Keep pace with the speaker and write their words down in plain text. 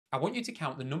I want you to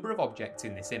count the number of objects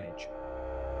in this image.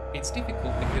 It's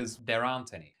difficult because there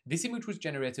aren't any. This image was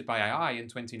generated by AI in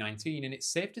 2019, and it's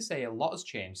safe to say a lot has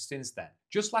changed since then.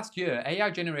 Just last year,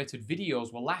 AI-generated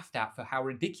videos were laughed at for how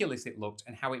ridiculous it looked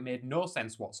and how it made no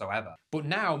sense whatsoever. But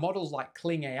now, models like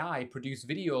Kling AI produce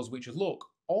videos which look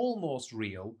almost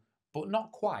real, but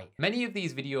not quite. Many of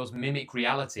these videos mimic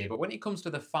reality, but when it comes to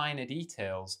the finer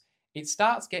details, it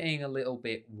starts getting a little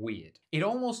bit weird. It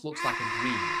almost looks like a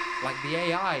dream, like the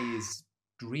AI is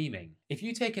dreaming. If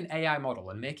you take an AI model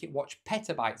and make it watch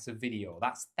petabytes of video,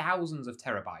 that's thousands of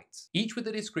terabytes, each with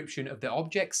a description of the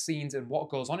objects, scenes, and what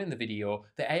goes on in the video,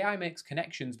 the AI makes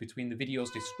connections between the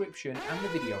video's description and the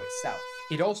video itself.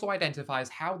 It also identifies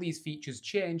how these features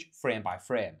change frame by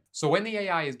frame. So when the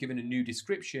AI is given a new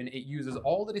description, it uses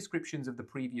all the descriptions of the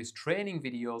previous training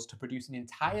videos to produce an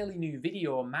entirely new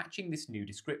video matching this new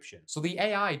description. So the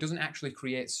AI doesn't actually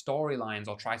create storylines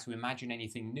or try to imagine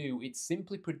anything new, it's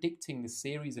simply predicting the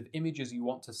series of images you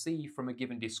want to see from a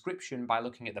given description by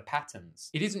looking at the patterns.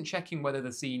 It isn't checking whether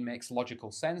the scene makes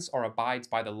logical sense or abides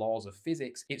by the laws of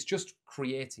physics, it's just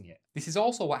creating it. This is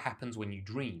also what happens when you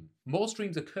dream. Most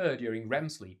dreams occur during REM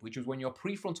sleep, which is when your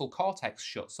prefrontal cortex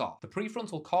shuts off. The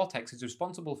prefrontal cortex is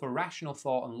responsible for rational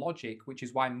thought and logic, which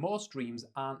is why most dreams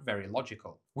aren't very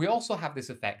logical. We also have this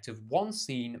effect of one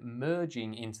scene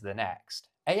merging into the next.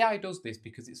 AI does this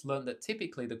because it's learned that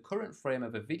typically the current frame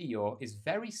of a video is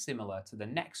very similar to the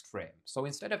next frame. So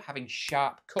instead of having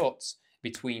sharp cuts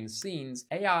between scenes,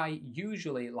 AI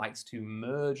usually likes to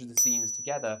merge the scenes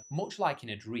together, much like in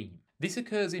a dream. This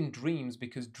occurs in dreams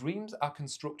because dreams are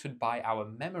constructed by our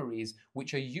memories,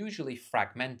 which are usually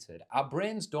fragmented. Our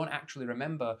brains don't actually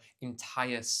remember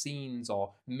entire scenes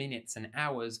or minutes and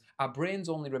hours. Our brains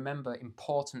only remember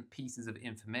important pieces of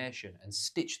information and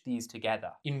stitch these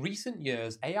together. In recent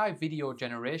years, AI video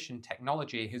generation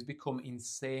technology has become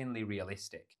insanely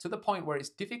realistic, to the point where it's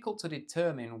difficult to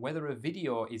determine whether a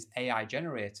video is AI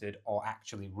generated or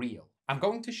actually real. I'm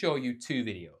going to show you two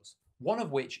videos, one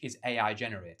of which is AI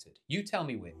generated. You tell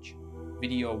me which.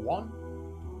 Video 1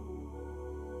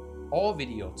 or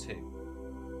video 2?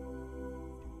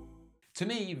 To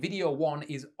me, video 1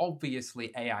 is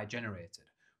obviously AI generated,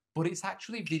 but it's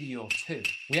actually video 2.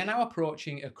 We are now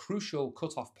approaching a crucial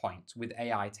cutoff point with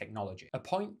AI technology, a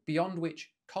point beyond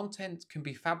which content can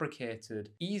be fabricated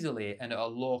easily and at a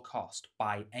low cost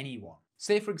by anyone.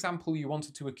 Say, for example, you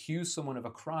wanted to accuse someone of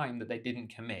a crime that they didn't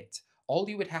commit. All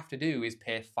you would have to do is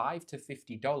pay $5 to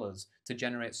 $50 to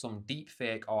generate some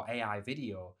deepfake or AI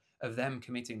video of them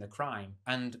committing the crime,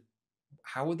 and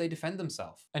how would they defend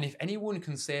themselves? And if anyone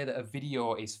can say that a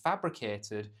video is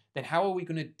fabricated, then how are we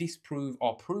going to disprove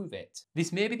or prove it?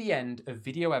 This may be the end of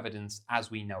video evidence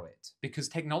as we know it, because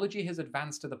technology has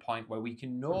advanced to the point where we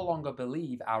can no longer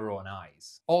believe our own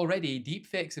eyes. Already,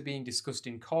 deepfakes are being discussed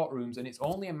in courtrooms, and it's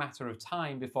only a matter of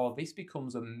time before this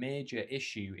becomes a major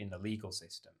issue in the legal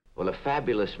system. Well, if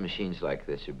fabulous machines like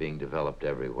this are being developed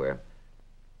everywhere,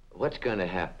 what's going to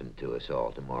happen to us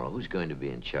all tomorrow? Who's going to be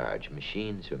in charge,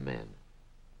 machines or men?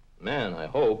 Man, I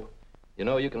hope. You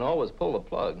know, you can always pull the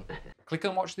plug. Click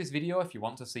and watch this video if you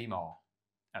want to see more.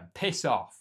 And piss off!